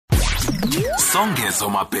Songezo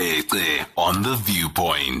Mapete on The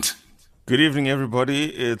Viewpoint. Good evening, everybody.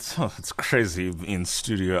 It's crazy in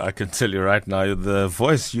studio. I can tell you right now, the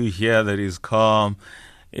voice you hear that is calm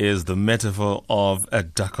is the metaphor of a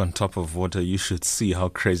duck on top of water. You should see how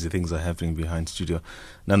crazy things are happening behind studio.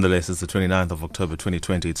 Nonetheless, it's the 29th of October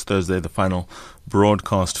 2020. It's Thursday, the final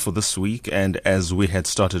broadcast for this week. And as we had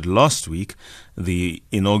started last week, the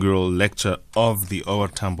inaugural lecture of the O.R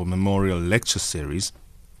Tambo Memorial Lecture series,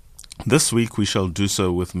 this week we shall do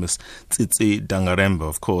so with Miss Tsitsi Dangarembga.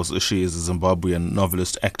 Of course, she is a Zimbabwean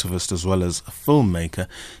novelist, activist, as well as a filmmaker.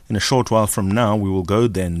 In a short while from now, we will go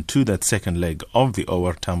then to that second leg of the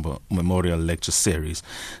O.R Tambo Memorial Lecture series.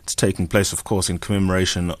 It's taking place, of course, in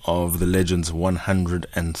commemoration of the legend's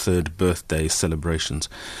 103rd birthday celebrations.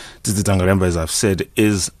 Tsitsi Dangarembga, as I've said,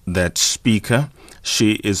 is that speaker.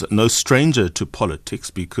 She is no stranger to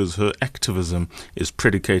politics because her activism is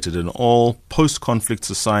predicated in all post-conflict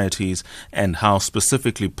societies and how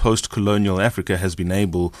specifically post-colonial Africa has been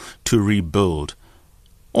able to rebuild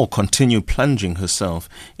or continue plunging herself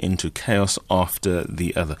into chaos after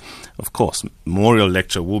the other. Of course, Memorial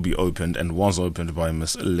Lecture will be opened and was opened by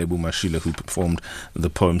Miss Lebu Mashila, who performed the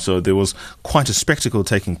poem. So there was quite a spectacle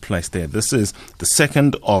taking place there. This is the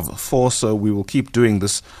second of four, so we will keep doing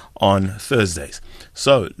this on Thursdays.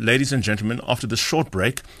 So, ladies and gentlemen, after this short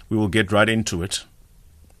break, we will get right into it.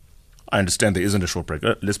 I understand there isn't a short break.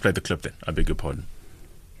 Let's play the clip then. I beg your pardon.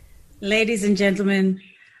 Ladies and gentlemen,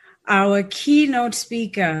 our keynote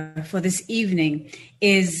speaker for this evening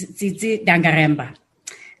is Tsitsi Dangarembga.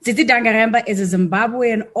 Tsitsi Dangarembga is a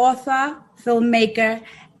Zimbabwean author, filmmaker,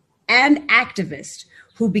 and activist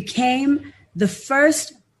who became the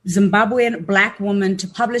first Zimbabwean Black woman to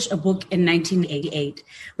publish a book in 1988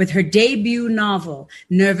 with her debut novel,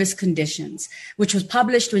 Nervous Conditions, which was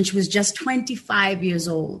published when she was just 25 years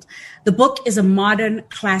old. The book is a modern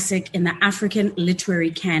classic in the African literary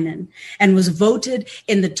canon and was voted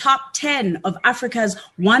in the top 10 of Africa's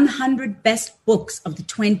 100 best books of the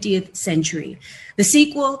 20th century. The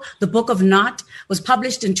sequel, The Book of Not, was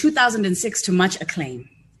published in 2006 to much acclaim.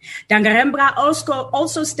 Dangarembga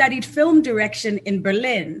also studied film direction in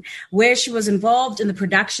Berlin, where she was involved in the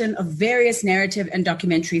production of various narrative and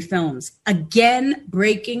documentary films, again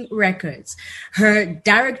breaking records. Her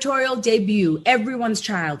directorial debut, Everyone's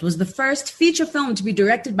Child, was the first feature film to be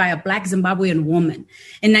directed by a Black Zimbabwean woman.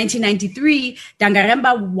 In 1993,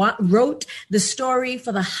 Dangarembga wrote the story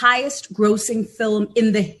for the highest grossing film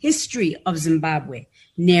in the history of Zimbabwe,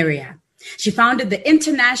 Neria. She founded the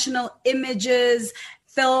International Images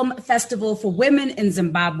Film Festival for Women in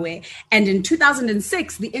Zimbabwe. And in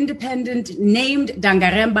 2006, The Independent named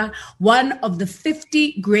Dangarembga one of the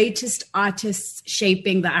 50 greatest artists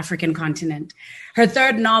shaping the African continent. Her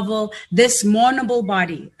third novel, This Mournable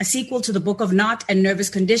Body, a sequel to The Book of Not and Nervous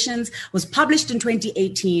Conditions, was published in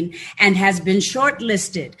 2018 and has been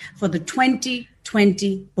shortlisted for the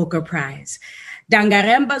 2020 Booker Prize.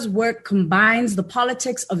 Dangarembga's work combines the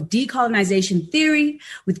politics of decolonization theory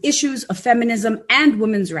with issues of feminism and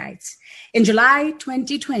women's rights. In July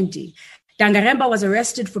 2020, Dangarembga was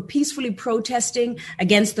arrested for peacefully protesting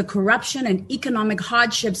against the corruption and economic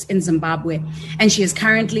hardships in Zimbabwe, and she is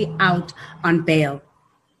currently out on bail.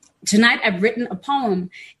 Tonight, I've written a poem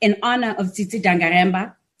in honor of Tsitsi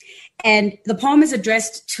Dangarembga, and the poem is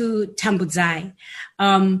addressed to Tambudzai.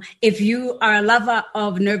 If you are a lover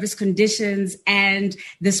of Nervous Conditions and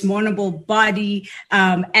This Mournable Body,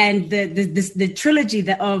 and the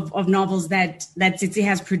trilogy of novels that Tsitsi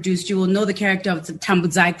has produced, you will know the character of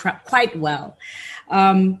Tambudzai quite well.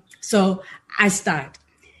 So I start.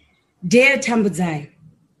 Dear Tambudzai,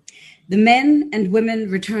 the men and women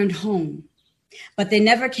returned home, but they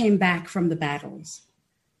never came back from the battles.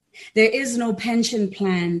 There is no pension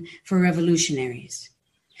plan for revolutionaries.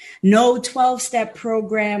 No 12-step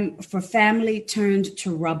program for family turned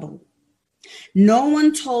to rubble. No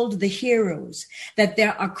one told the heroes that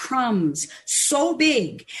there are crumbs so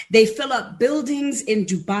big they fill up buildings in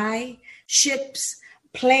Dubai, ships,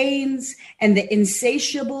 planes, and the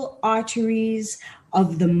insatiable arteries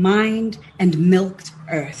of the mined and milked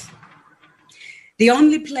earth. The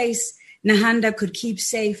only place Nahanda could keep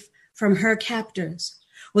safe from her captors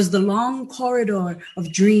was the long corridor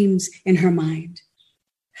of dreams in her mind.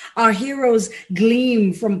 Our heroes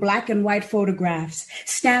gleam from black and white photographs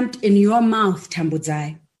stamped in your mouth,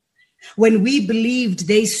 Tambudzai. When we believed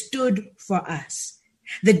they stood for us,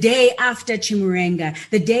 the day after Chimurenga,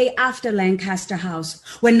 the day after Lancaster House,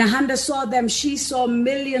 when Nahanda saw them, she saw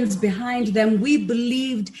millions behind them. We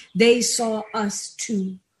believed they saw us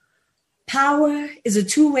too. Power is a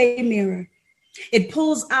two-way mirror. It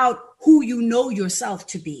pulls out who you know yourself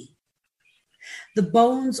to be. The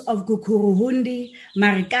bones of Gukuruhundi,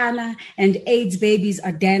 Marikana, and AIDS babies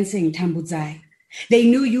are dancing Tambudzai. They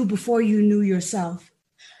knew you before you knew yourself.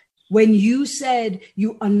 When you said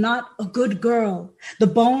you are not a good girl, the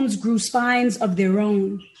bones grew spines of their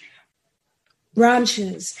own,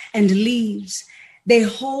 branches and leaves. They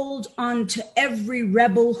hold on to every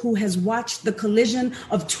rebel who has watched the collision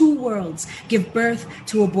of two worlds give birth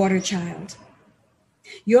to a border child.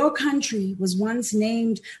 Your country was once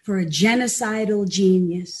named for a genocidal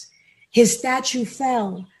genius. His statue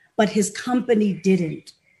fell, but his company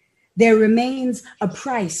didn't. There remains a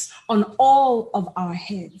price on all of our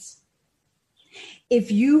heads.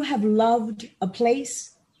 If you have loved a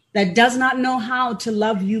place that does not know how to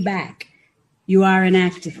love you back, you are an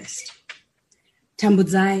activist.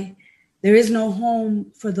 Tambudzai, there is no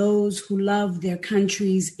home for those who love their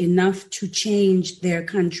countries enough to change their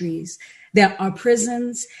countries. There are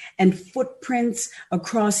prisons and footprints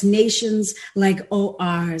across nations like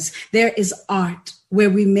O.R.'s. There is art where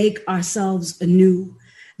we make ourselves anew.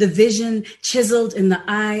 The vision chiseled in the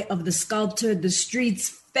eye of the sculptor, the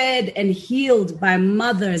streets fed and healed by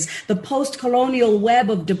mothers, the post-colonial web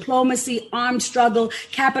of diplomacy, armed struggle,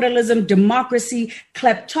 capitalism, democracy,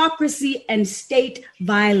 kleptocracy, and state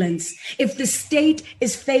violence. If the state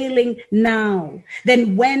is failing now,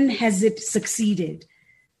 then when has it succeeded?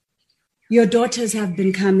 Your daughters have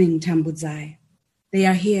been coming, Tambudzai. They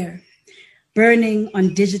are here, burning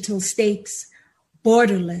on digital stakes,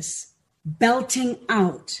 borderless, belting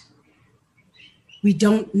out. We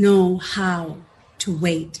don't know how to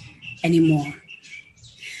wait anymore.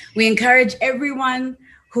 We encourage everyone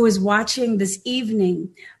who is watching this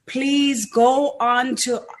evening, please go on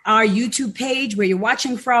to our YouTube page where you're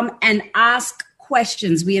watching from and ask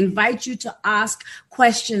questions. We invite you to ask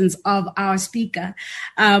questions of our speaker.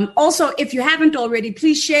 Also, if you haven't already,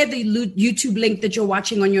 please share the YouTube link that you're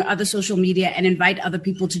watching on your other social media and invite other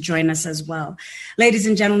people to join us as well. Ladies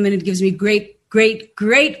and gentlemen, it gives me great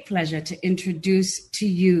pleasure to introduce to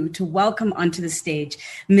you, to welcome onto the stage,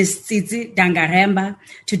 Ms. Tsitsi Dangarembga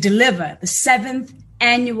to deliver the 7th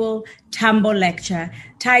annual Tambo Lecture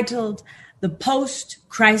titled The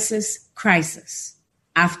Post-Crisis Crisis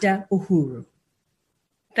After Uhuru.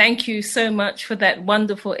 Thank you so much for that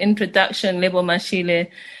wonderful introduction, Lebo Mashile.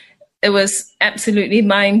 It was absolutely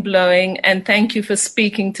mind-blowing, and thank you for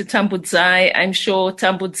speaking to Tambudzai. I'm sure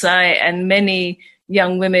Tambudzai and many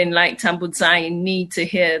young women like Tambudzai need to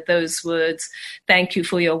hear those words. Thank you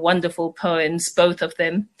for your wonderful poems, both of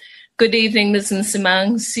them. Good evening, Ms.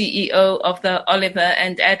 Nsimang, CEO of the Oliver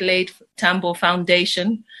and Adelaide Tambo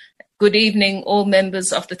Foundation. Good evening, all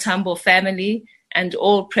members of the Tambo family and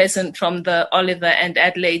all present from the Oliver and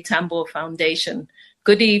Adelaide Tambo Foundation.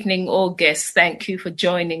 Good evening, all guests. Thank you for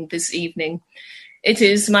joining this evening. It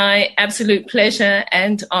is my absolute pleasure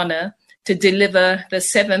and honor to deliver the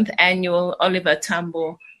 7th annual Oliver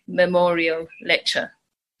Tambo Memorial Lecture.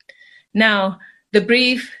 Now, the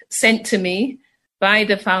brief sent to me by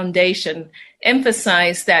the foundation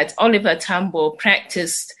emphasized that Oliver Tambo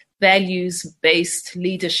practiced values-based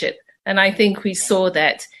leadership, and I think we saw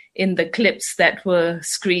that in the clips that were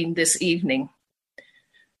screened this evening.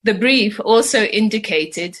 The brief also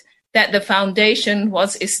indicated that the foundation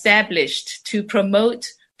was established to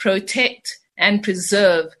promote, protect, and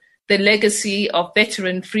preserve the legacy of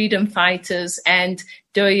veteran freedom fighters and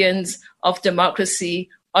doyens of democracy,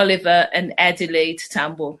 Oliver and Adelaide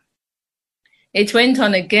Tambo. It went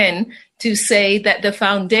on again to say that the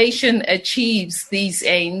foundation achieves these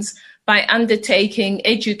aims by undertaking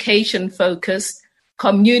education-focused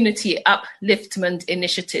community upliftment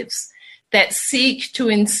initiatives that seek to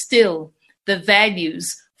instill the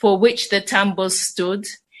values for which the Tambos stood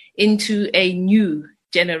into a new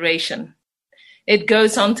generation. It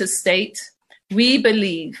goes on to state, we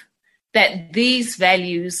believe that these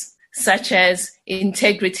values, such as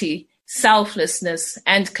integrity, selflessness,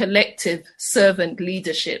 and collective servant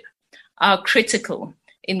leadership, are critical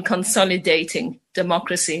in consolidating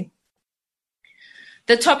democracy.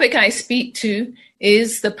 The topic I speak to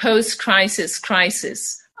is the post-crisis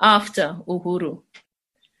crisis after Uhuru.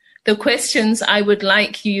 The questions I would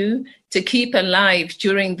like you to keep alive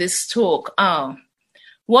during this talk are,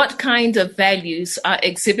 what kind of values are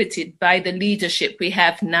exhibited by the leadership we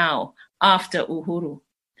have now after Uhuru?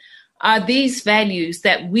 Are these values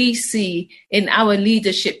that we see in our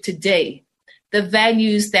leadership today, the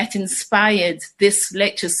values that inspired this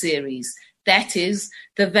lecture series, that is,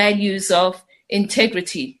 the values of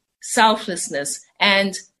integrity, selflessness,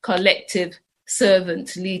 and collective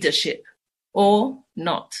servant leadership, or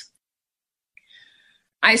not?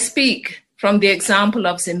 I speak from the example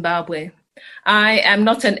of Zimbabwe. I am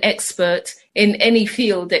not an expert in any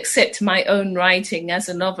field except my own writing as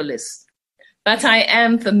a novelist, but I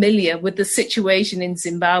am familiar with the situation in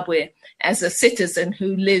Zimbabwe as a citizen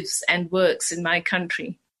who lives and works in my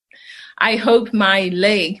country. I hope my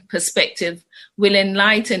lay perspective will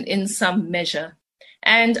enlighten in some measure,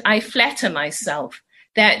 and I flatter myself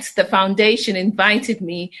that the Foundation invited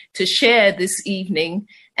me to share this evening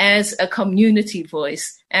as a community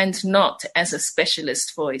voice and not as a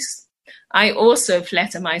specialist voice. I also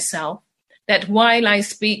flatter myself that while I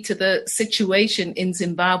speak to the situation in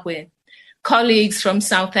Zimbabwe, colleagues from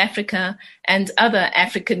South Africa and other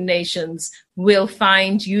African nations will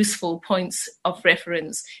find useful points of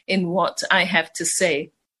reference in what I have to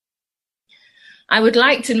say. I would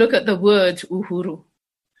like to look at the word Uhuru.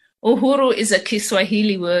 Uhuru is a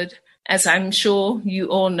Kiswahili word, as I'm sure you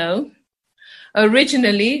all know.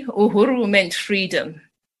 Originally, Uhuru meant freedom.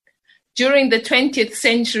 During the 20th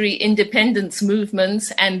century independence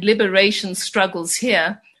movements and liberation struggles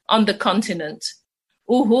here on the continent,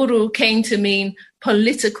 Uhuru came to mean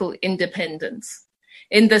political independence,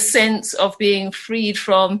 in the sense of being freed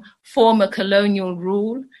from former colonial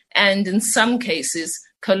rule and, in some cases,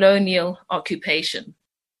 colonial occupation.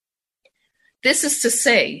 This is to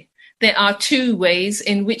say, there are two ways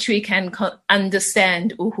in which we can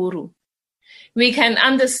understand Uhuru. We can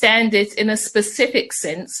understand it in a specific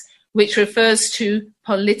sense, which refers to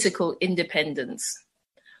political independence.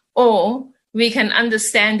 Or we can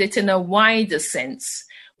understand it in a wider sense,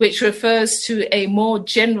 which refers to a more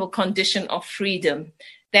general condition of freedom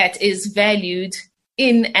that is valued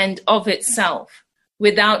in and of itself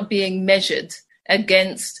without being measured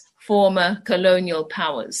against former colonial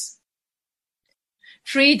powers.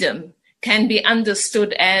 Freedom can be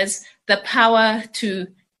understood as the power to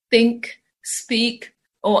think, speak,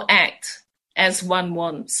 or act as one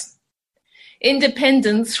wants.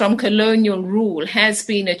 Independence from colonial rule has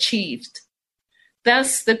been achieved.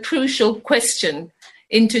 Thus, the crucial question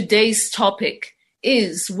in today's topic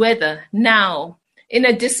is whether now, in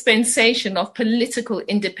a dispensation of political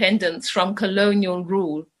independence from colonial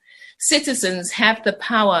rule, citizens have the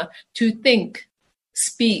power to think,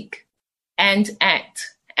 speak, and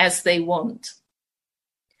act as they want.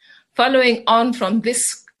 Following on from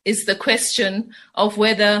this is the question of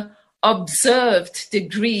whether observed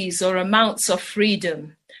degrees or amounts of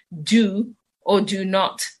freedom do or do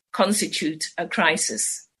not constitute a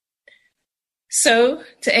crisis. So,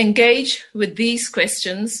 to engage with these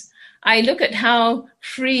questions, I look at how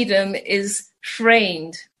freedom is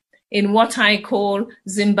framed in what I call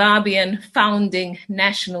Zimbabwean founding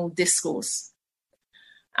national discourse.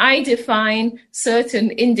 I define certain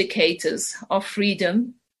indicators of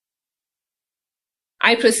freedom.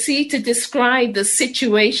 I proceed to describe the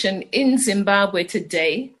situation in Zimbabwe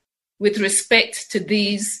today with respect to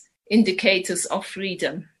these indicators of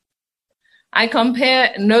freedom. I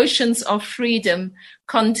compare notions of freedom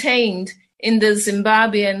contained in the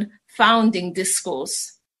Zimbabwean founding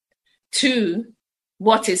discourse to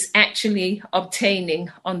what is actually obtaining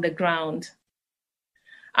on the ground.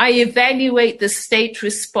 I evaluate the state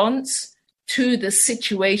response to the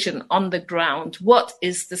situation on the ground. What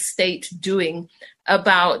is the state doing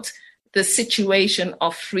about the situation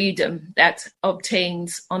of freedom that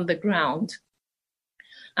obtains on the ground?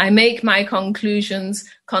 I make my conclusions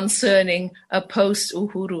concerning a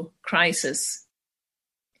post-Uhuru crisis.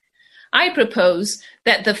 I propose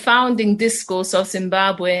that the founding discourse of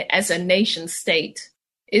Zimbabwe as a nation state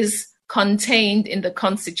is contained in the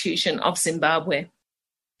Constitution of Zimbabwe.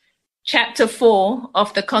 Chapter 4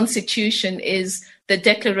 of the Constitution is the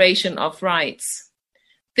Declaration of Rights.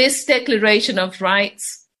 This Declaration of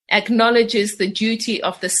Rights acknowledges the duty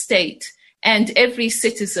of the state and every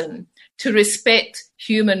citizen to respect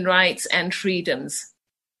human rights and freedoms.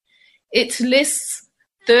 It lists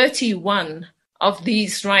 31 of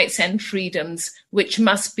these rights and freedoms which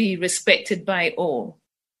must be respected by all.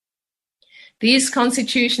 These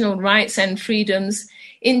constitutional rights and freedoms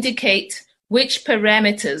indicate which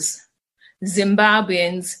parameters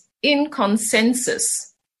Zimbabweans in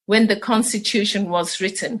consensus when the Constitution was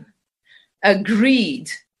written agreed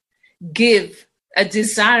give a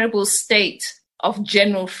desirable state of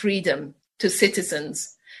general freedom to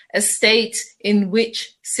citizens, a state in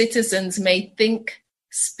which citizens may think,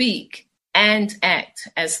 speak, and act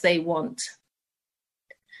as they want.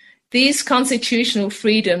 These constitutional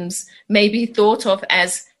freedoms may be thought of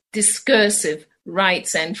as discursive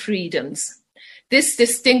rights and freedoms. This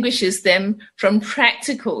distinguishes them from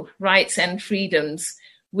practical rights and freedoms,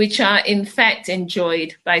 which are in fact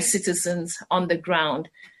enjoyed by citizens on the ground.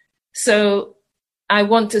 So I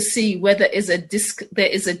want to see whether there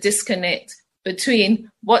is a disconnect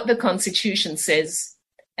between what the Constitution says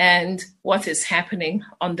and what is happening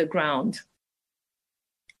on the ground.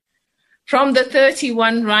 From the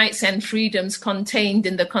 31 rights and freedoms contained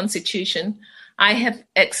in the Constitution, I have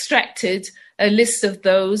extracted a list of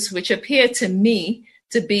those which appear to me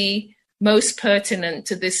to be most pertinent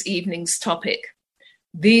to this evening's topic.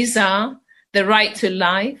 These are the right to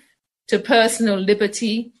life, to personal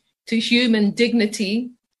liberty, to human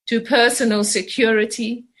dignity, to personal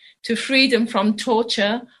security, to freedom from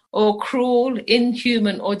torture or cruel,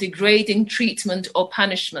 inhuman, or degrading treatment or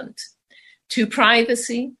punishment, to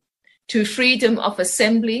privacy, to freedom of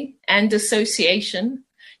assembly and association,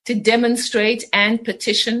 to demonstrate and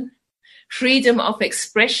petition, freedom of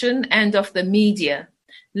expression and of the media,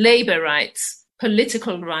 labor rights,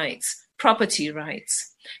 political rights, property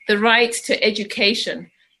rights, the right to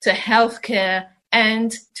education, to healthcare,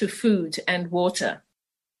 and to food and water.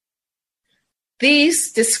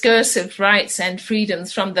 These discursive rights and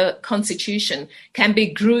freedoms from the Constitution can be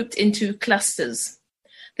grouped into clusters.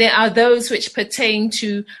 There are those which pertain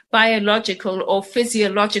to biological or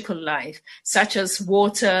physiological life, such as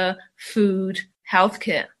water, food,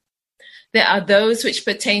 healthcare. There are those which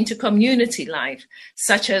pertain to community life,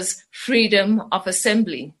 such as freedom of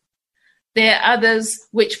assembly. There are others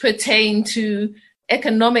which pertain to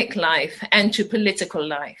economic life and to political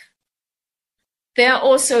life. There are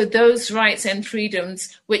also those rights and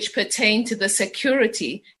freedoms which pertain to the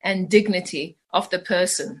security and dignity of the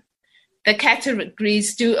person. The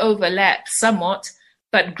categories do overlap somewhat,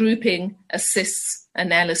 but grouping assists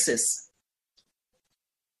analysis.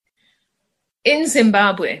 In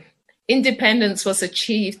Zimbabwe, independence was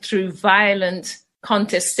achieved through violent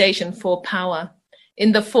contestation for power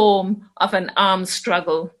in the form of an armed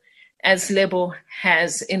struggle, as Lebo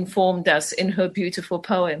has informed us in her beautiful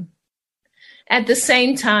poem. At the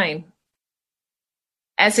same time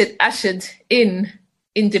as it ushered in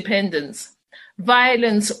independence,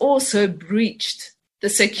 violence also breached the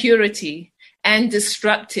security and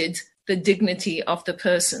disrupted the dignity of the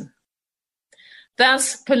person.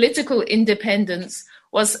 Thus, political independence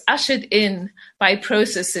was ushered in by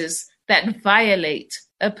processes that violate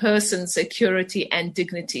a person's security and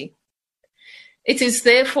dignity. It is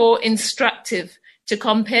therefore instructive to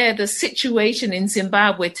compare the situation in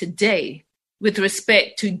Zimbabwe today with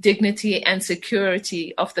respect to dignity and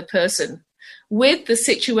security of the person with the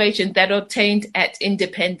situation that obtained at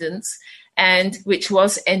independence and which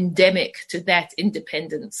was endemic to that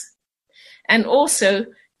independence, and also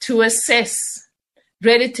to assess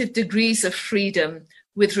relative degrees of freedom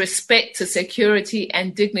with respect to security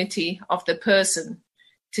and dignity of the person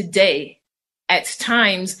today, at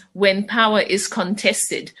times when power is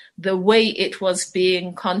contested the way it was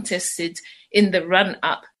being contested in the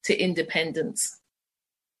run-up to independence.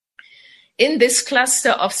 In this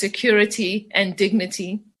cluster of security and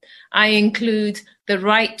dignity, I include the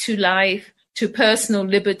right to life, to personal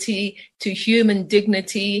liberty, to human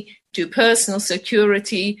dignity, to personal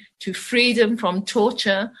security, to freedom from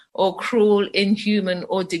torture or cruel, inhuman,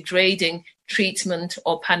 or degrading treatment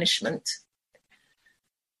or punishment.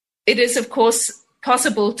 It is, of course,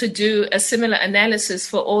 possible to do a similar analysis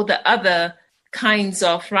for all the other kinds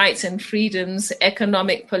of rights and freedoms,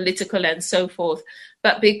 economic, political, and so forth.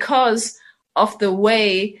 But because of the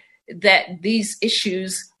way that these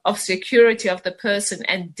issues of security of the person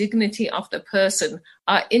and dignity of the person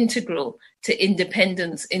are integral to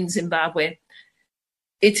independence in Zimbabwe,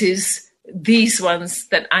 it is these ones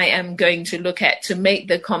that I am going to look at to make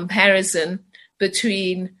the comparison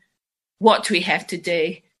between what we have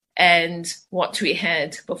today and what we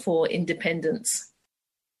had before independence.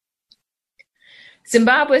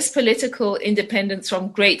 Zimbabwe's political independence from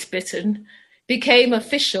Great Britain became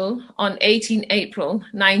official on 18 April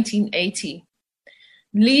 1980.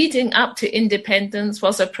 Leading up to independence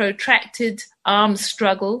was a protracted armed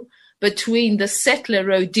struggle between the settler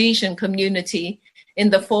Rhodesian community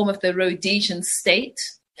in the form of the Rhodesian state,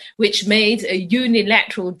 which made a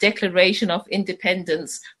unilateral declaration of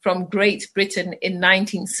independence from Great Britain in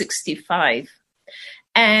 1965,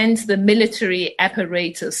 and the military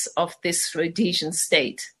apparatus of this Rhodesian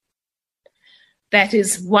state. That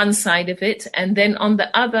is one side of it. And then on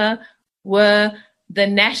the other were the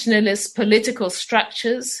nationalist political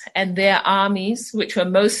structures and their armies, which were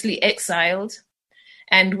mostly exiled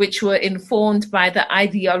and which were informed by the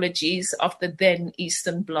ideologies of the then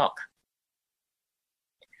Eastern Bloc.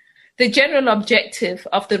 The general objective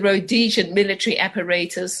of the Rhodesian military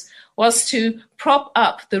apparatus was to prop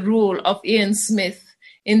up the rule of Ian Smith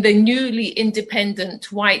in the newly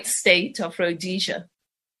independent white state of Rhodesia.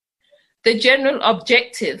 The general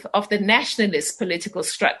objective of the nationalist political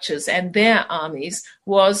structures and their armies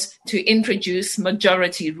was to introduce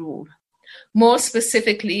majority rule. More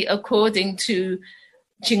specifically, according to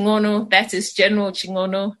Chingono, that is General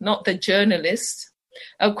Chingono, not the journalist.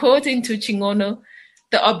 According to Chingono,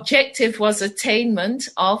 the objective was attainment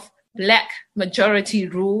of Black majority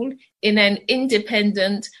rule in an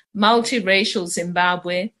independent, multiracial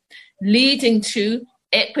Zimbabwe, leading to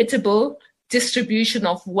equitable distribution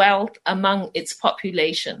of wealth among its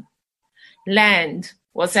population. Land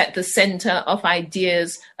was at the center of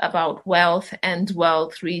ideas about wealth and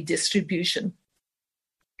wealth redistribution.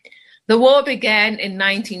 The war began in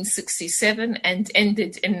 1967 and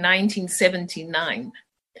ended in 1979.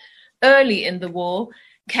 Early in the war,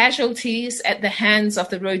 casualties at the hands of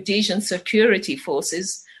the Rhodesian security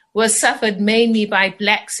forces were suffered mainly by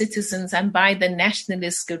Black citizens and by the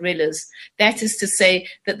nationalist guerrillas. That is to say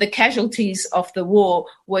that the casualties of the war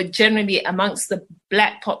were generally amongst the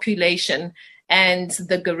Black population and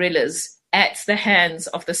the guerrillas at the hands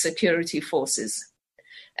of the security forces.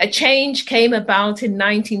 A change came about in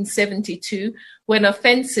 1972 when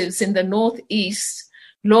offensives in the northeast,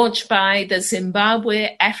 launched by the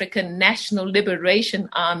Zimbabwe African National Liberation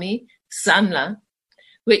Army, ZANLA,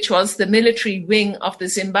 which was the military wing of the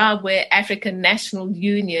Zimbabwe African National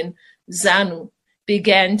Union, ZANU,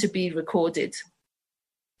 began to be recorded.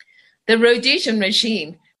 The Rhodesian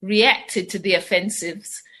regime reacted to the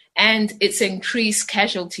offensives and its increased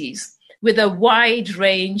casualties with a wide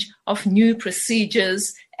range of new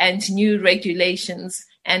procedures and new regulations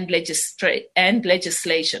and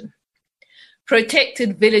legislation.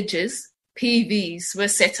 Protected villages, PVs, were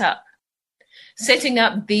set up. Setting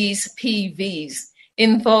up these PVs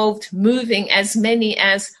involved moving as many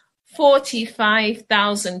as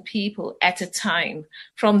 45,000 people at a time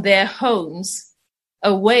from their homes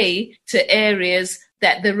away to areas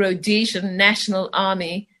that the Rhodesian National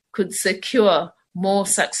Army could secure more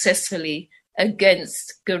successfully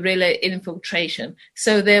against guerrilla infiltration.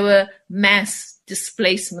 So there were mass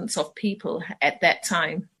displacements of people at that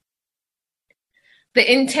time.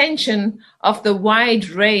 The intention of the wide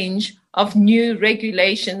range of new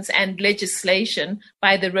regulations and legislation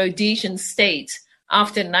by the Rhodesian state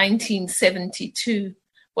after 1972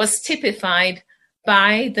 was typified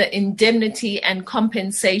by the Indemnity and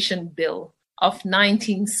Compensation Bill of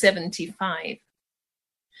 1975.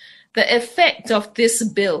 The effect of this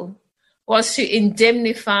bill was to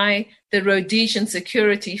indemnify the Rhodesian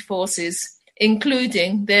security forces,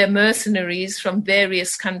 including their mercenaries from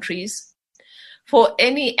various countries, for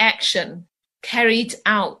any action carried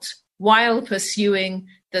out while pursuing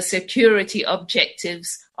the security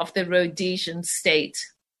objectives of the Rhodesian state.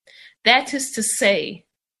 That is to say,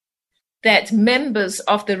 that members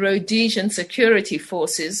of the Rhodesian security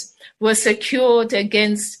forces were secured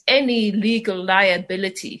against any legal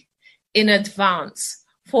liability in advance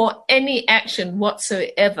for any action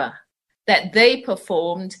whatsoever that they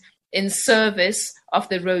performed in service of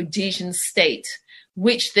the Rhodesian state,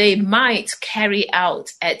 which they might carry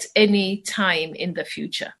out at any time in the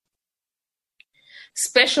future.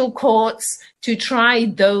 Special courts to try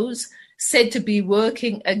those said to be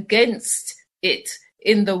working against it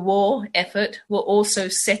in the war effort were also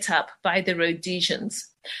set up by the Rhodesians.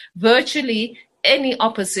 Virtually any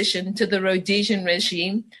opposition to the Rhodesian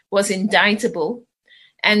regime was indictable,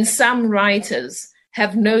 and some writers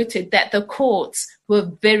have noted that the courts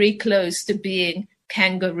were very close to being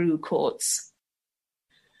kangaroo courts.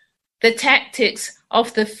 The tactics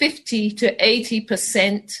of the 50 to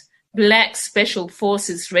 80% Black Special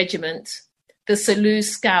Forces Regiment, the Selous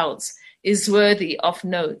Scouts, is worthy of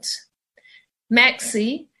note.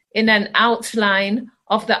 Maxey, in an outline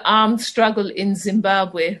of the armed struggle in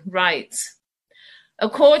Zimbabwe, writes,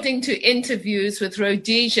 according to interviews with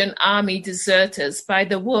Rhodesian army deserters by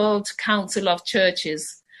the World Council of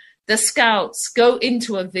Churches, the scouts go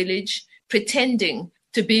into a village pretending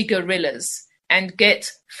to be guerrillas and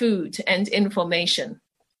get food and information.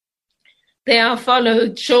 They are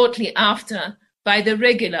followed shortly after by the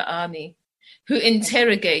regular army, who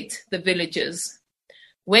interrogate the villagers.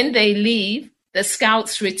 When they leave, the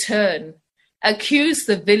scouts return, accuse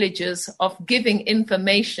the villagers of giving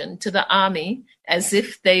information to the army as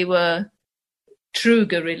if they were true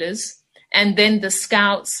guerrillas, and then the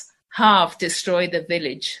scouts half destroy the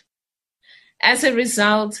village. As a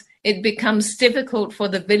result, it becomes difficult for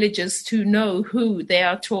the villagers to know who they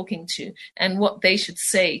are talking to and what they should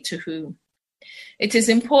say to whom. It is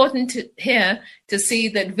important here to see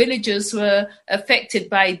that villagers were affected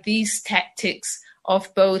by these tactics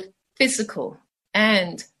of both physical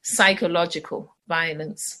and psychological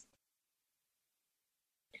violence.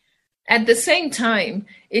 At the same time,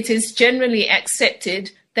 it is generally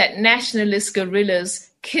accepted that nationalist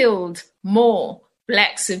guerrillas killed more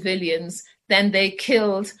Black civilians than they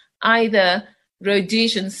killed either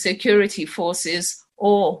Rhodesian security forces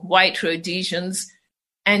or white Rhodesians,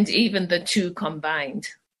 and even the two combined.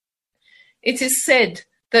 It is said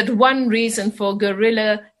that one reason for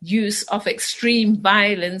guerrilla use of extreme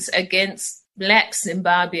violence against Black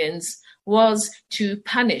Zimbabweans was to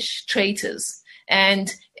punish traitors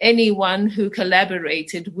and anyone who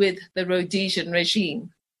collaborated with the Rhodesian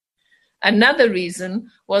regime. Another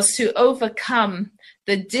reason was to overcome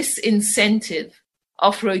the disincentive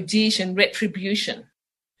of Rhodesian retribution,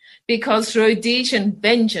 because Rhodesian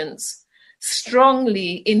vengeance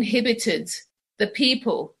strongly inhibited the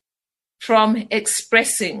people from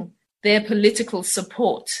expressing their political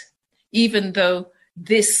support, even though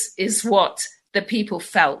this is what the people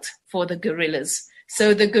felt for the guerrillas.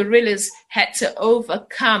 So the guerrillas had to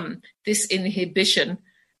overcome this inhibition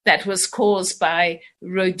that was caused by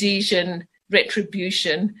Rhodesian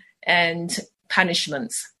retribution and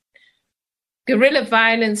punishments. Guerrilla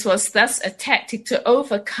violence was thus a tactic to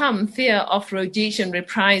overcome fear of Rhodesian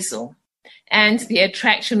reprisal and the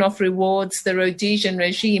attraction of rewards the Rhodesian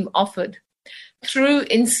regime offered, through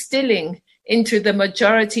instilling into the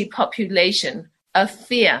majority population a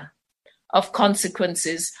fear of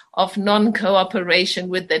consequences of non-cooperation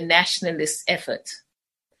with the nationalist effort,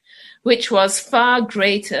 which was far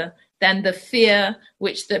greater than the fear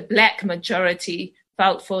which the Black majority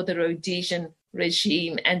felt for the Rhodesian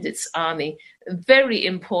regime and its army. A very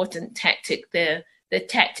important tactic there, the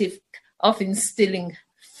tactic of instilling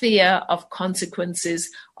fear of consequences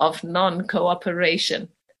of non-cooperation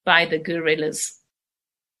by the guerrillas.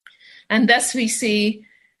 And thus we see,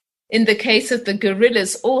 in the case of the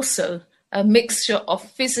guerrillas also, a mixture of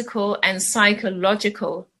physical and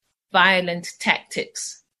psychological violent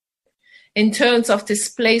tactics. In terms of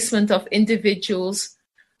displacement of individuals,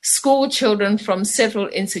 school children from several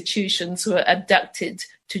institutions were abducted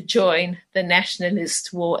to join the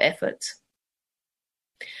nationalist war effort.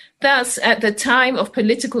 Thus, at the time of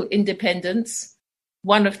political independence,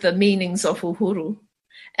 one of the meanings of Uhuru,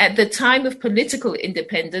 at the time of political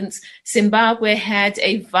independence, Zimbabwe had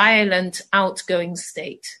a violent outgoing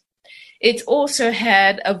state. It also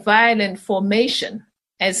had a violent formation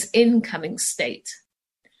as incoming state.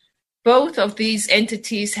 Both of these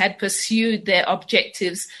entities had pursued their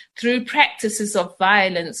objectives through practices of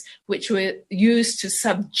violence which were used to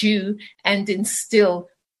subdue and instill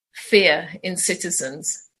fear in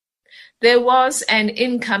citizens. There was an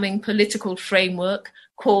incoming political framework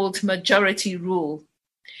called majority rule,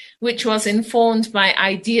 which was informed by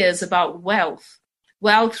ideas about wealth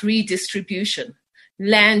redistribution,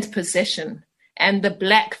 land possession, and the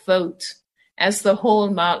Black vote as the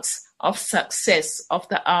hallmarks of success of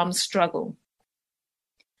the armed struggle.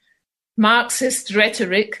 Marxist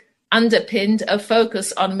rhetoric underpinned a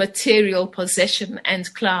focus on material possession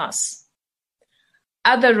and class.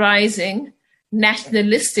 Otherizing,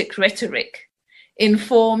 nationalistic rhetoric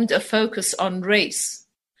informed a focus on race,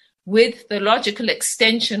 with the logical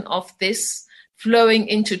extension of this flowing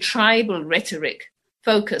into tribal rhetoric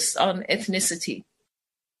focused on ethnicity.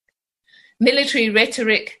 Military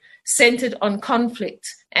rhetoric centered on conflict,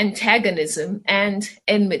 antagonism, and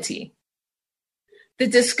enmity. The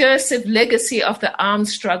discursive legacy of the armed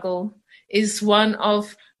struggle is one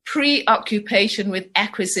of preoccupation with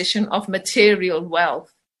acquisition of material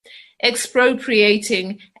wealth,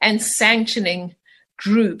 expropriating and sanctioning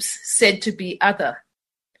groups said to be other,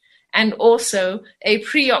 and also a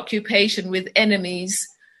preoccupation with enemies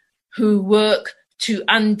who work to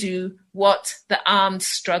undo what the armed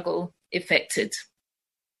struggle effected.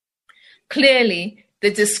 Clearly,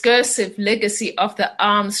 the discursive legacy of the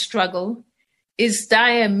armed struggle is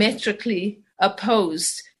diametrically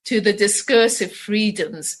opposed to the discursive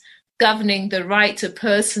freedoms governing the right to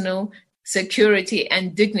personal security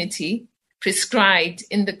and dignity prescribed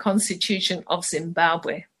in the Constitution of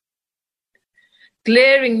Zimbabwe.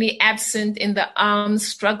 Glaringly absent in the armed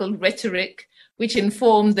struggle rhetoric which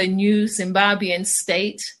informed the new Zimbabwean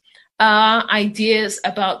state are ideas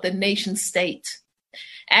about the nation state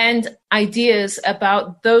and ideas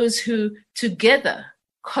about those who together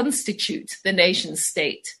constitute the nation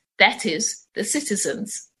state, that is, the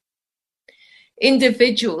citizens.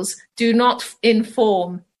 Individuals do not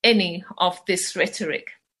inform any of this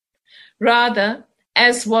rhetoric. Rather,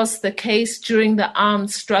 as was the case during the armed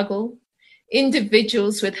struggle,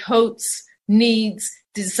 individuals with hopes, needs,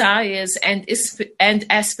 desires, and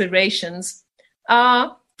aspirations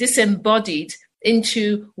are disembodied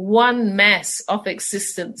into one mass of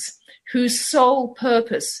existence whose sole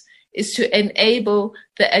purpose is to enable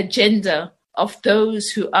the agenda of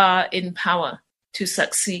those who are in power to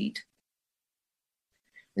succeed.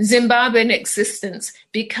 Zimbabwean existence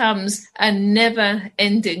becomes a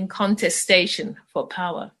never-ending contestation for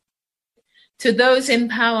power. To those in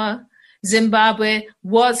power, Zimbabwe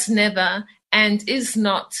was never and is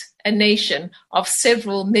not a nation of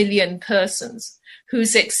several million persons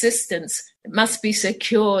whose existence must be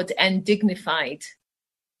secured and dignified.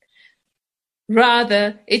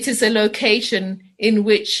 Rather, it is a location in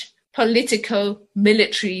which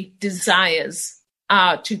politico-military desires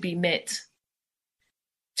are to be met.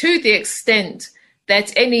 To the extent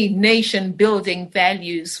that any nation-building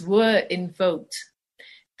values were invoked,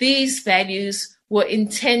 these values were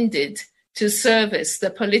intended to service the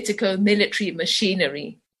politico-military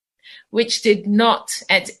machinery, which did not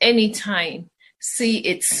at any time see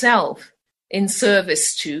itself in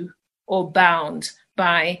service to or bound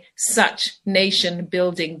by such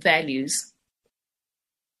nation-building values.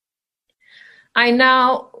 I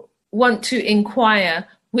now want to inquire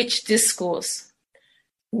which discourse,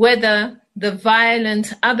 whether the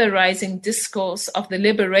violent otherizing discourse of the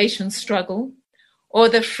liberation struggle or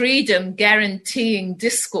the freedom-guaranteeing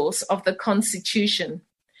discourse of the Constitution,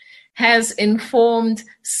 has informed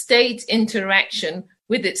state interaction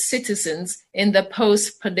with its citizens in the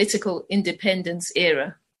post-political independence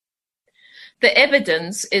era. The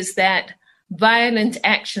evidence is that violent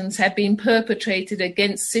actions have been perpetrated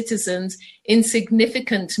against citizens in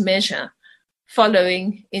significant measure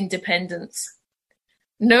following independence.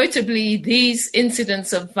 Notably, these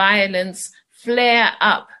incidents of violence flare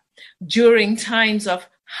up during times of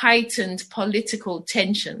heightened political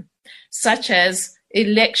tension, such as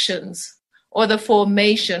elections or the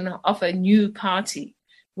formation of a new party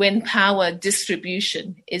when power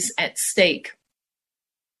distribution is at stake.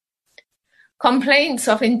 Complaints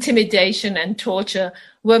of intimidation and torture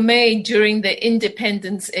were made during the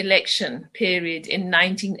independence election period in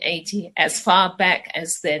 1980, as far back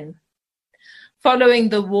as then. Following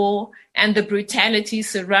the war and the brutality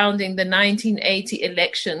surrounding the 1980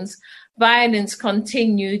 elections, violence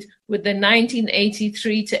continued with the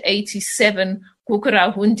 1983 to 87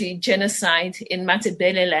 Gukurahundi genocide in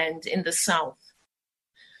Matabeleland in the south.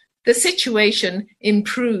 The situation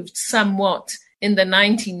improved somewhat in the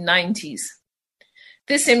 1990s.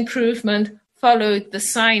 This improvement followed the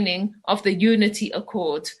signing of the Unity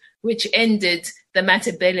Accord, which ended the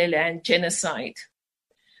Matabeleland genocide.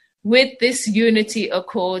 With this Unity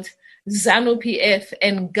Accord, ZANU-PF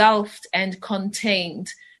engulfed and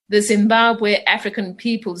contained the Zimbabwe African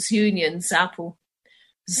People's Union, ZAPU,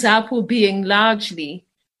 ZAPU being largely,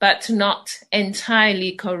 but not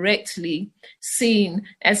entirely correctly, seen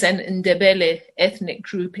as an Ndebele ethnic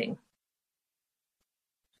grouping.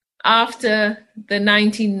 After the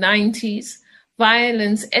 1990s,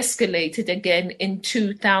 violence escalated again in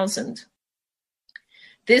 2000.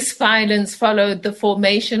 This violence followed the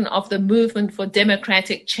formation of the Movement for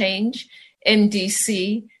Democratic Change,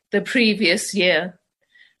 MDC, the previous year,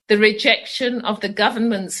 the rejection of the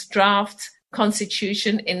government's draft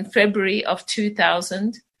constitution in February of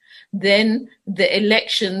 2000, then the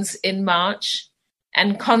elections in March,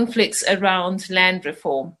 and conflicts around land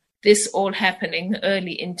reform, this all happening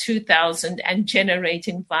early in 2000 and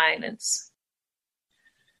generating violence.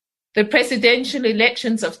 The presidential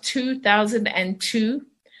elections of 2002,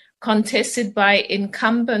 contested by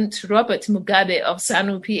incumbent Robert Mugabe of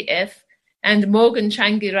ZANU-PF and Morgan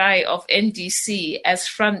Tsvangirai of NDC as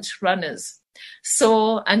front runners,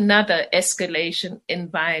 saw another escalation in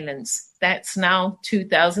violence. That's now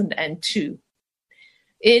 2002.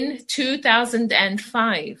 In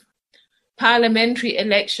 2005, parliamentary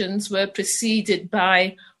elections were preceded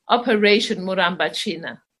by Operation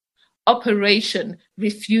Murambachina, Operation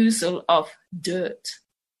Refusal of Dirt,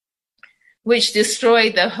 which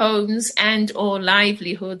destroyed the homes and or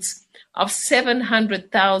livelihoods of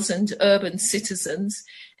 700,000 urban citizens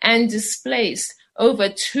and displaced over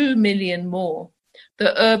 2 million more,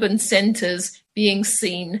 the urban centers being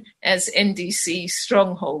seen as NDC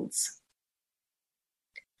strongholds.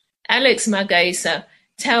 Alex Magaisa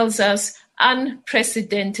tells us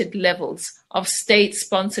unprecedented levels of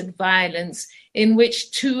state-sponsored violence in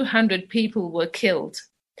which 200 people were killed,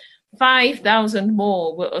 5,000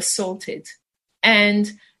 more were assaulted,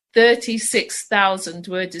 and 36,000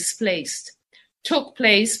 were displaced, took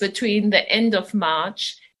place between the end of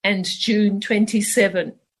March and June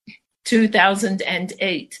 27,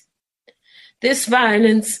 2008. This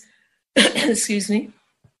violence, excuse me,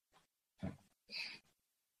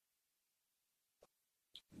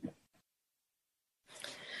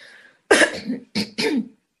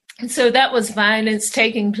 so that was violence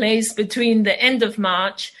taking place between the end of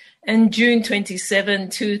March and June 27,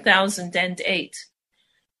 2008.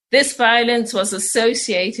 This violence was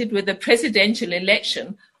associated with the presidential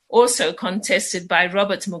election, also contested by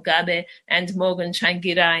Robert Mugabe and Morgan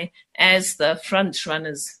Tsvangirai as the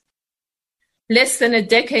frontrunners. Less than a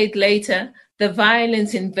decade later, the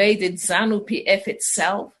violence invaded ZANU-PF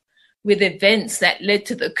itself, with events that led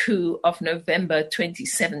to the coup of November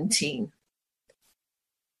 2017.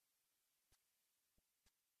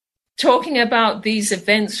 Talking about these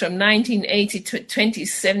events from 1980 to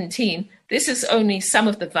 2017, this is only some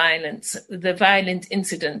of the violent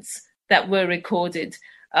incidents that were recorded.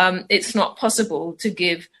 It's not possible to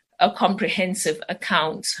give a comprehensive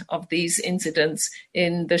account of these incidents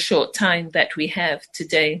in the short time that we have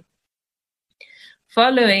today.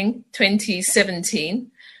 Following 2017,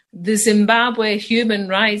 the Zimbabwe Human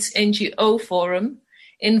Rights NGO Forum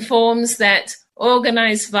informs that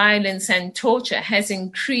organized violence and torture has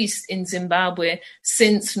increased in Zimbabwe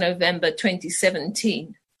since November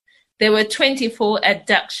 2017. There were 24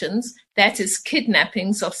 abductions, that is,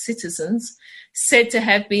 kidnappings of citizens, said to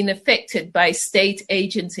have been effected by state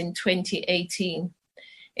agents in 2018.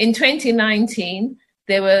 In 2019,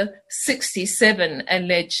 there were 67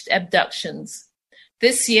 alleged abductions.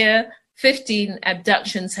 This year, 15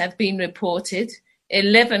 abductions have been reported,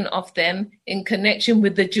 11 of them in connection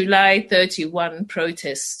with the July 31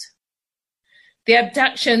 protest. The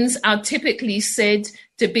abductions are typically said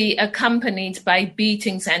to be accompanied by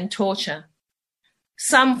beatings and torture.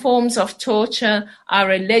 Some forms of torture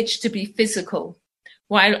are alleged to be physical,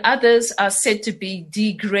 while others are said to be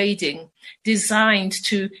degrading, designed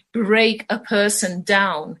to break a person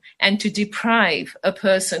down and to deprive a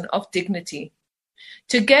person of dignity.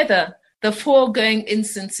 Together, the foregoing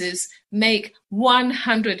instances make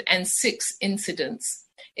 106 incidents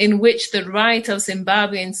in which the right of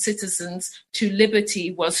Zimbabwean citizens to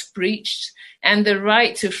liberty was breached and the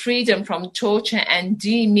right to freedom from torture and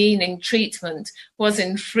demeaning treatment was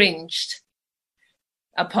infringed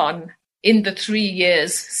upon in the 3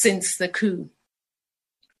 years since the coup.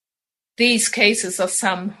 These cases are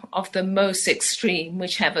some of the most extreme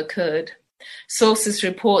which have occurred. Sources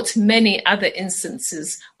report many other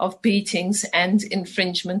instances of beatings and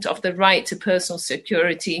infringement of the right to personal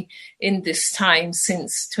security in this time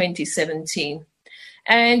since 2017.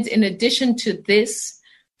 And in addition to this,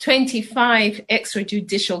 25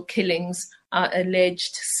 extrajudicial killings are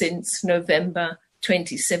alleged since November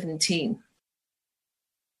 2017.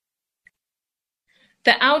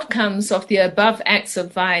 The outcomes of the above acts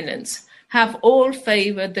of violence have all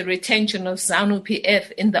favored the retention of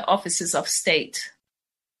ZANU-PF in the offices of state.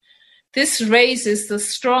 This raises the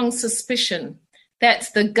strong suspicion that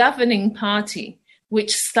the governing party,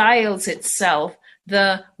 which styles itself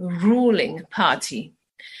the ruling party,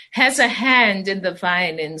 has a hand in the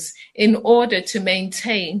violence in order to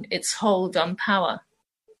maintain its hold on power.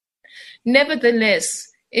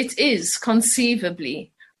 Nevertheless, it is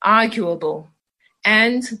conceivably arguable,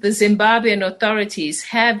 and the Zimbabwean authorities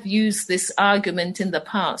have used this argument in the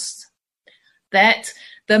past, that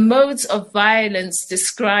the modes of violence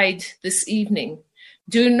described this evening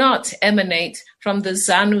do not emanate from the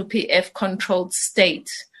ZANU-PF-controlled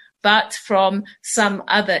state, but from some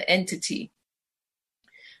other entity.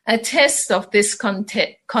 A test of this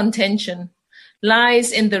contention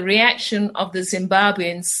lies in the reaction of the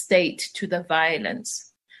Zimbabwean state to the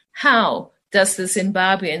violence. How does the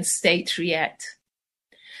Zimbabwean state react?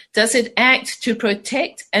 Does it act to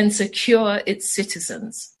protect and secure its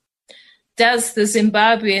citizens? Does the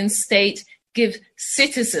Zimbabwean state give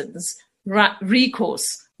citizens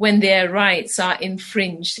recourse when their rights are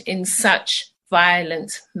infringed in such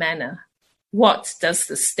violent manner? What does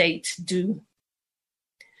the state do?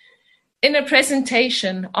 In a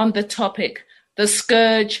presentation on the topic, The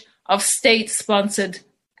Scourge of State-Sponsored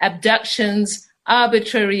Abductions,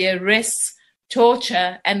 Arbitrary Arrests,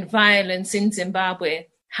 Torture and Violence in Zimbabwe,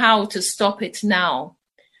 How to Stop It Now,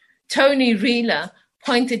 Tony Reeler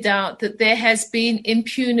pointed out that there has been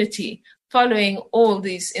impunity following all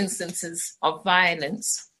these instances of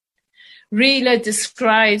violence. Reeler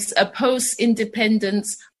describes a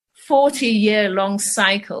post-independence 40-year-long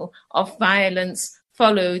cycle of violence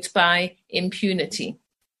followed by impunity.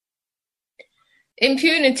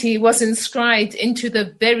 Impunity was inscribed into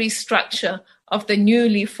the very structure of the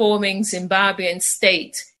newly forming Zimbabwean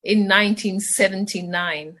state in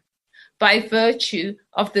 1979 by virtue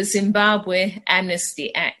of the Zimbabwe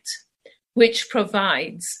Amnesty Act, which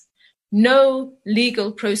provides no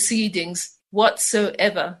legal proceedings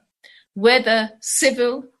whatsoever, whether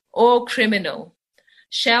civil or criminal,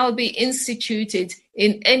 shall be instituted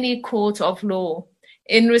in any court of law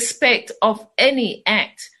in respect of any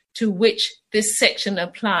act to which this section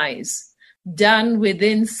applies, done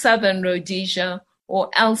within Southern Rhodesia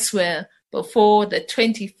or elsewhere before the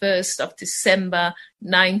 21st of December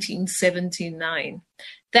 1979.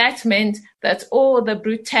 That meant that all the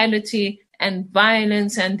brutality and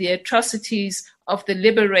violence and the atrocities of the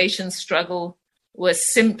liberation struggle were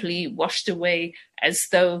simply washed away as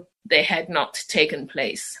though they had not taken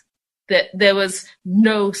place. That there was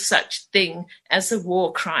no such thing as a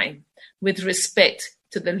war crime with respect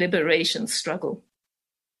to the liberation struggle.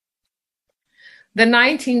 The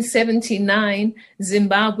 1979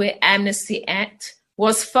 Zimbabwe Amnesty Act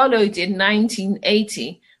was followed in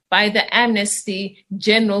 1980 by the Amnesty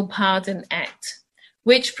General Pardon Act,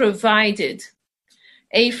 which provided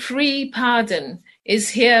a free pardon is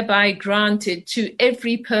hereby granted to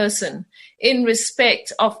every person in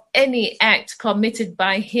respect of any act committed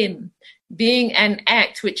by him, being an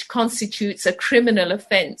act which constitutes a criminal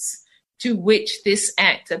offence to which this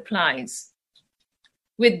act applies.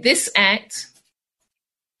 With this act,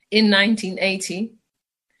 in 1980,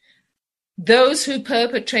 those who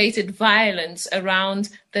perpetrated violence around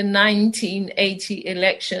the 1980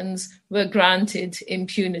 elections were granted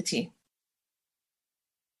impunity.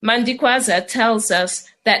 Mandikwaza tells us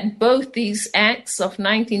that both these acts of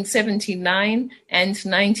 1979 and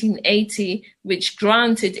 1980, which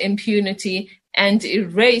granted impunity and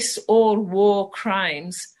erased all war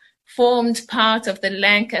crimes, formed part of the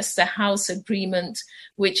Lancaster House Agreement,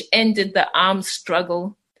 which ended the armed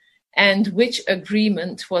struggle, and which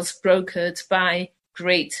agreement was brokered by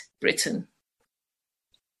Great Britain.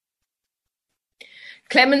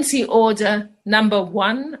 Clemency Order Number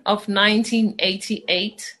 1 of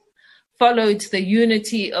 1988 followed the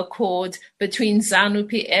Unity Accord between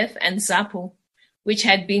ZANU-PF and ZAPU, which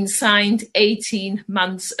had been signed 18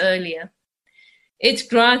 months earlier. It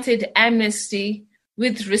granted amnesty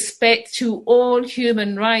with respect to all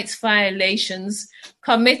human rights violations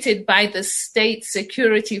committed by the state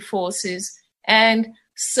security forces and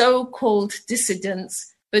so-called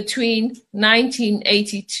dissidents between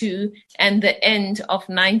 1982 and the end of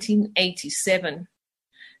 1987.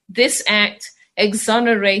 This act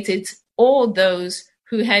exonerated all those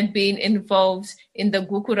who had been involved in the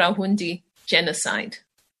Gukurahundi genocide.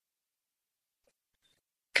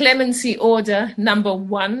 Clemency Order Number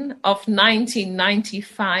 1 of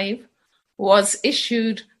 1995 was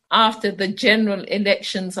issued after the general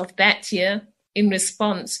elections of that year in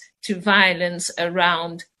response to violence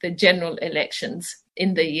around the general elections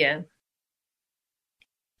in the year.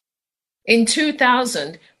 In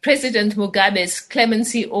 2000, President Mugabe's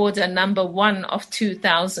Clemency Order Number 1 of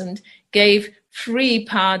 2000 gave free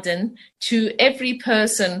pardon to every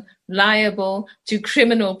person liable to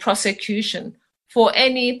criminal prosecution for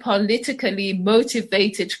any politically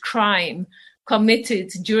motivated crime committed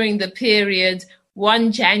during the period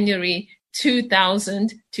 1 January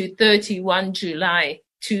 2000 to 31 July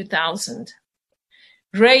 2000.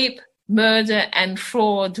 Rape, murder, and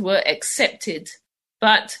fraud were accepted,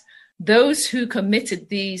 but those who committed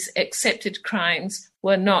these accepted crimes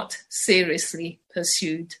were not seriously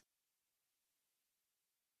pursued.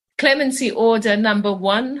 Clemency Order Number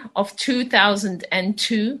 1 of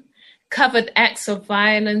 2002 covered acts of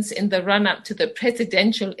violence in the run-up to the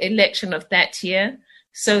presidential election of that year,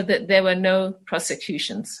 so that there were no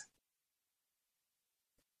prosecutions.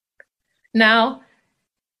 Now,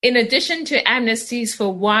 in addition to amnesties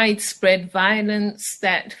for widespread violence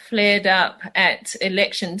that flared up at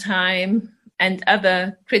election time and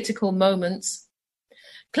other critical moments,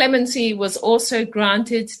 clemency was also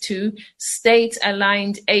granted to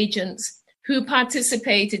state-aligned agents who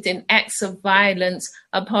participated in acts of violence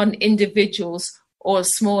upon individuals or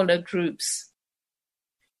smaller groups.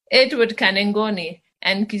 Edward Kanengoni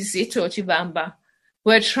and Kizito Chibamba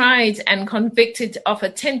were tried and convicted of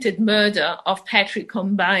attempted murder of Patrick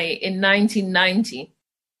Kombai in 1990.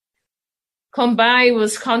 Kombai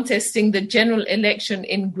was contesting the general election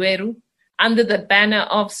in Gweru under the banner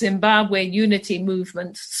of Zimbabwe Unity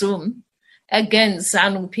Movement, ZUM, against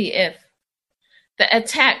ZANU-PF. The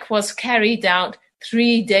attack was carried out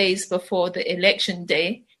 3 days before the election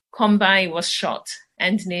day. Kombai was shot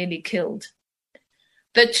and nearly killed.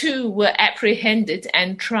 The two were apprehended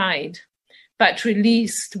and tried, but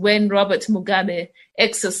released when Robert Mugabe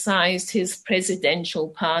exercised his presidential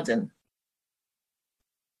pardon.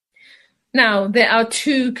 Now, there are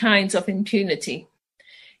two kinds of impunity.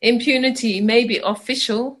 Impunity may be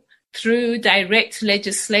official through direct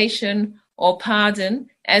legislation or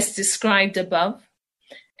pardon, as described above,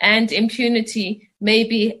 and impunity may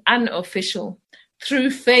be unofficial through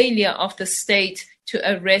failure of the state to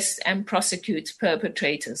arrest and prosecute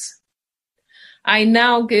perpetrators. I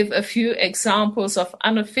now give a few examples of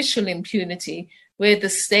unofficial impunity where the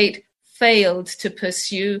state failed to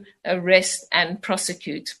pursue, arrest, and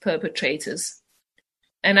prosecute perpetrators.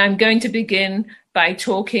 And I'm going to begin by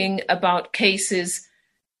talking about cases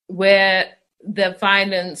where the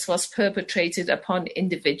violence was perpetrated upon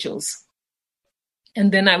individuals.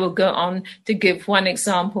 And then I will go on to give one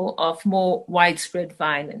example of more widespread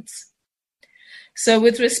violence. So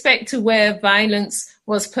with respect to where violence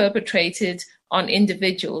was perpetrated on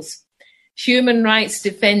individuals, human rights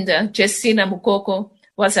defender Jessina Mukoko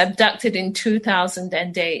was abducted in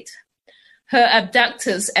 2008. Her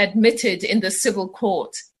abductors admitted in the civil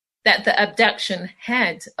court that the abduction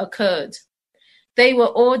had occurred. They were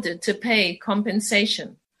ordered to pay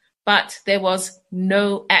compensation, but there was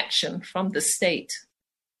no action from the state.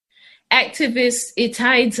 Activist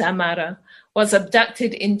Itai Dzamara was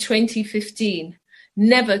abducted in 2015,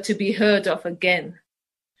 never to be heard of again.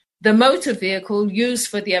 The motor vehicle used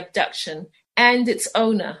for the abduction and its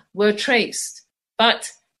owner were traced,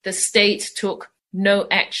 but the state took no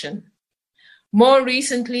action. More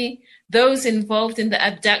recently, those involved in the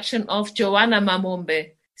abduction of Joanna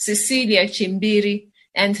Mamombe, Cecilia Chimbiri,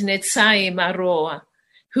 and Netsai Maroa,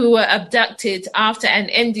 who were abducted after an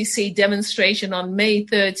MDC demonstration on May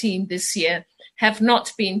 13 this year, have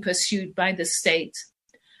not been pursued by the state.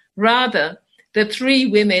 Rather, the three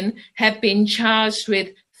women have been charged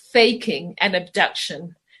with faking an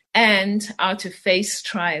abduction and are to face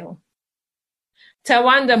trial.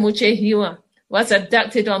 Tawanda Muchehiwa was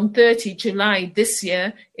abducted on 30 July this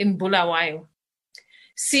year in Bulawayo.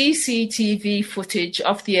 CCTV footage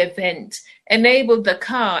of the event enabled the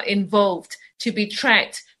car involved to be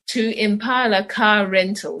tracked to Impala Car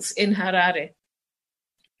Rentals in Harare.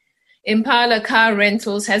 Impala Car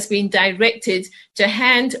Rentals has been directed to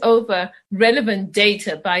hand over relevant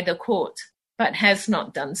data by the court, but has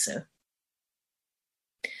not done so.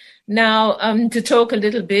 Now, to talk a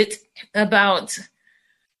little bit about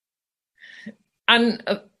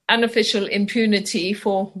unofficial impunity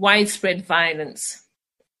for widespread violence.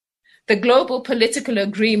 The Global Political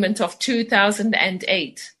Agreement of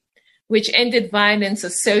 2008, which ended violence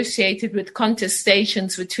associated with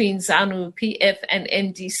contestations between ZANU-PF and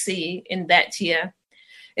MDC in that year,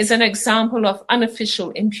 is an example of unofficial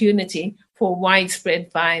impunity for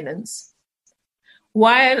widespread violence.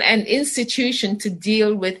 While an institution to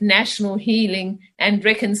deal with national healing and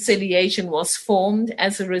reconciliation was formed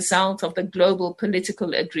as a result of the Global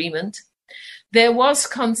Political Agreement, there was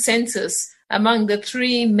consensus among the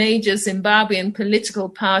three major Zimbabwean political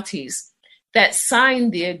parties that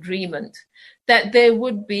signed the agreement that there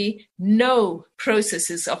would be no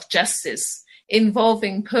processes of justice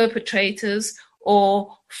involving perpetrators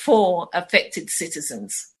or for affected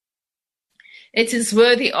citizens. It is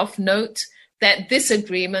worthy of note that this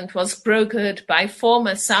agreement was brokered by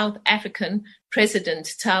former South African President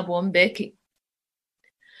Thabo Mbeki.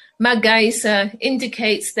 Magaisa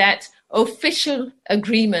indicates that official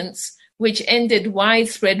agreements which ended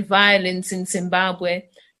widespread violence in Zimbabwe,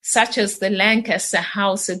 such as the Lancaster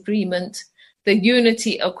House Agreement, the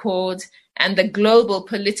Unity Accord, and the Global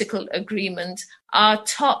Political Agreement, are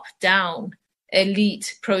top-down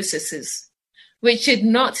elite processes, which did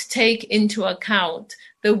not take into account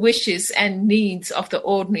the wishes and needs of the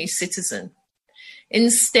ordinary citizen.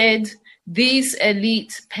 Instead, these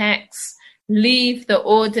elite pacts leave the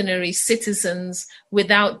ordinary citizens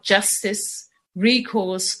without justice,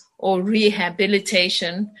 recourse, or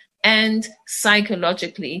rehabilitation, and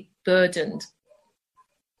psychologically burdened.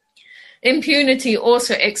 Impunity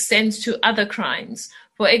also extends to other crimes.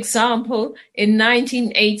 For example, in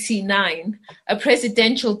 1989, a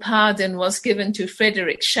presidential pardon was given to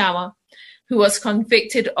Frederick Shawer, who was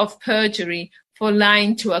convicted of perjury for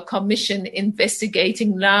lying to a commission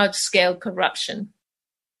investigating large-scale corruption.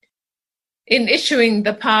 In issuing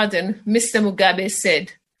the pardon, Mr. Mugabe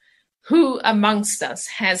said, "Who amongst us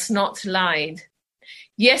has not lied?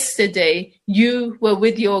 Yesterday, you were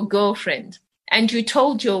with your girlfriend and you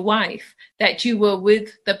told your wife that you were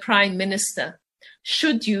with the Prime Minister.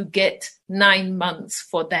 Should you get 9 months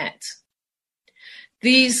for that?"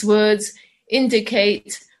 These words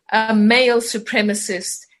indicate a male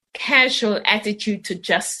supremacist, casual attitude to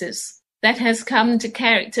justice that has come to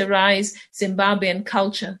characterize Zimbabwean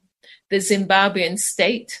culture, the Zimbabwean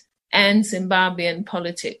state, and Zimbabwean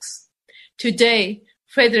politics. Today,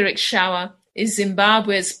 Frederick Shawer is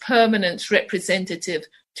Zimbabwe's permanent representative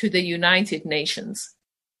to the United Nations.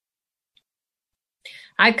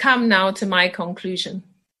 I come now to my conclusion.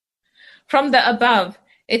 From the above,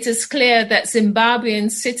 it is clear that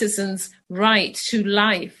Zimbabwean citizens' right to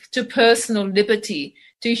life, to personal liberty,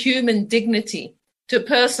 to human dignity, to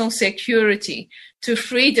personal security, to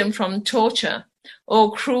freedom from torture,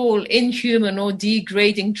 or cruel, inhuman, or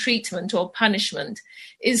degrading treatment or punishment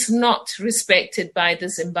is not respected by the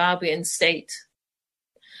Zimbabwean state.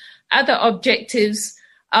 Other objectives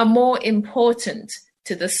are more important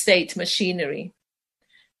to the state machinery.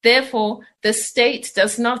 Therefore, the state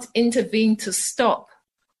does not intervene to stop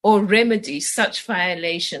or remedy such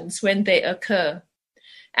violations when they occur,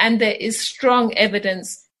 and there is strong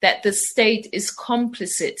evidence that the state is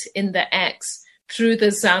complicit in the acts through the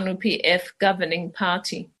ZANU-PF governing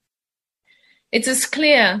party. It is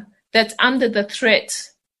clear that under the threat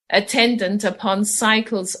attendant upon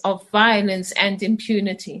cycles of violence and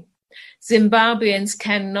impunity, Zimbabweans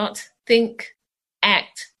cannot think,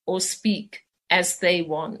 act, or speak as they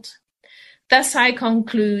want. Thus, I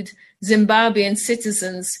conclude Zimbabwean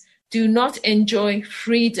citizens do not enjoy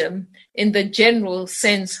freedom in the general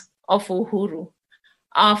sense of Uhuru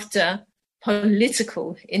after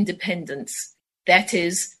political independence, that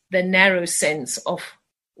is, the narrow sense of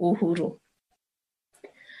Uhuru.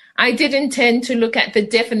 I did intend to look at the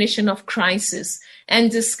definition of crisis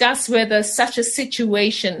and discuss whether such a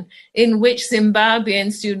situation in which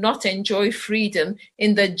Zimbabweans do not enjoy freedom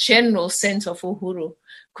in the general sense of Uhuru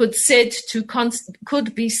could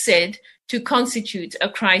be said to constitute a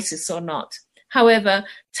crisis or not. However,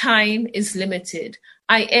 time is limited.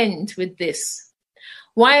 I end with this.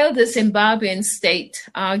 While the Zimbabwean state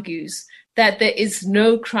argues that there is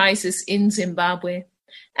no crisis in Zimbabwe,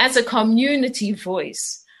 as a community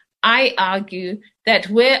voice, I argue that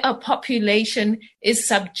where a population is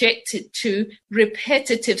subjected to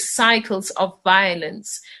repetitive cycles of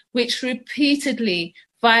violence, which repeatedly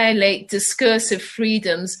violate discursive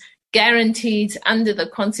freedoms guaranteed under the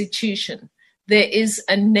Constitution, there is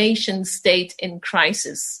a nation state in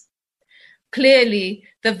crisis. Clearly,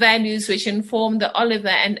 the values which inform the Oliver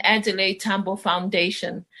and Adelaide Tambo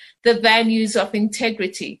Foundation, the values of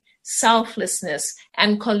integrity, selflessness,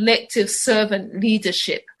 and collective servant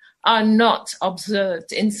leadership, are not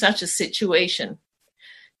observed in such a situation.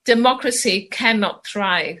 Democracy cannot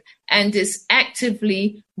thrive and is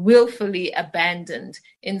actively, willfully abandoned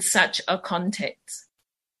in such a context.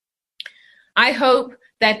 I hope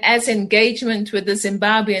that as engagement with the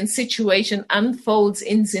Zimbabwean situation unfolds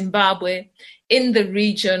in Zimbabwe, in the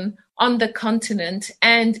region, on the continent,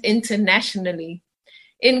 and internationally,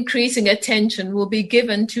 increasing attention will be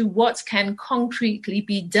given to what can concretely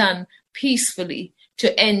be done peacefully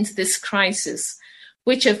to end this crisis,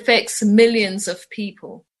 which affects millions of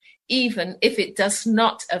people, even if it does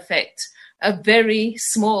not affect a very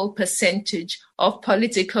small percentage of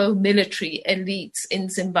politico-military elites in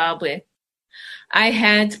Zimbabwe. I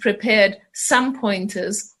had prepared some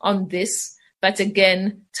pointers on this, but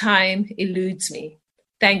again, time eludes me.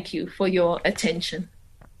 Thank you for your attention.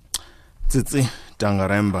 Tsitsi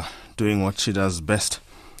Dangarembga, doing what she does best,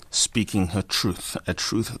 speaking her truth, a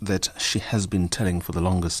truth that she has been telling for the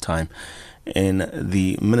longest time. In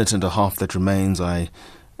the minute and a half that remains, I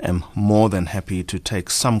am more than happy to take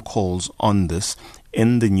some calls on this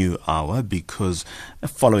in the new hour, because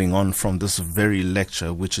following on from this very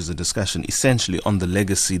lecture, which is a discussion essentially on the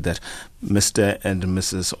legacy that Mr. and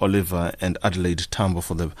Mrs. Oliver and Adelaide Tambo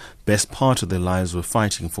for the best part of their lives were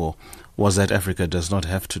fighting for, was that Africa does not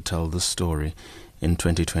have to tell this story in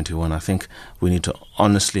 2021. I think we need to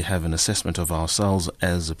honestly have an assessment of ourselves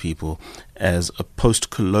as a people, as a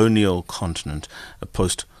post-colonial continent, a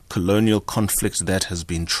post-colonial conflict that has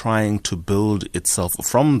been trying to build itself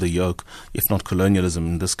from the yoke, if not colonialism,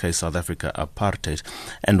 in this case South Africa, apartheid,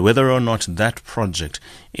 and whether or not that project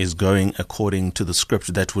is going according to the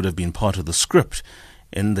script that would have been part of the script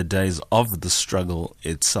in the days of the struggle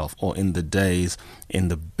itself, or in the days in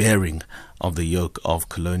the bearing of the yoke of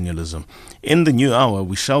colonialism. In the new hour,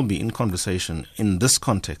 we shall be in conversation in this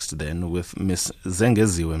context then with Ms.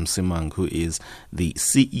 Zengeziwe Msimang, who is the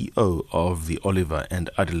CEO of the Oliver and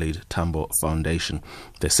Adelaide Tambo Foundation.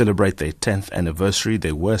 They celebrate their 10th anniversary.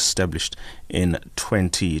 They were established in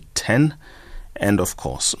 2010. And of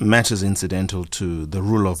course, matters incidental to the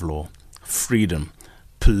rule of law, freedom,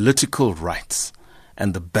 political rights,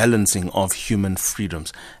 and the balancing of human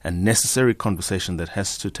freedoms, a necessary conversation that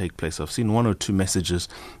has to take place. I've seen one or two messages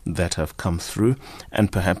that have come through,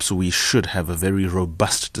 and perhaps we should have a very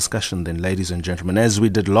robust discussion then, ladies and gentlemen, as we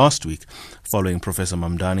did last week following Professor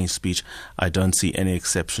Mamdani's speech. I don't see any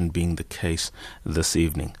exception being the case this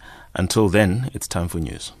evening. Until then, it's time for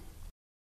news.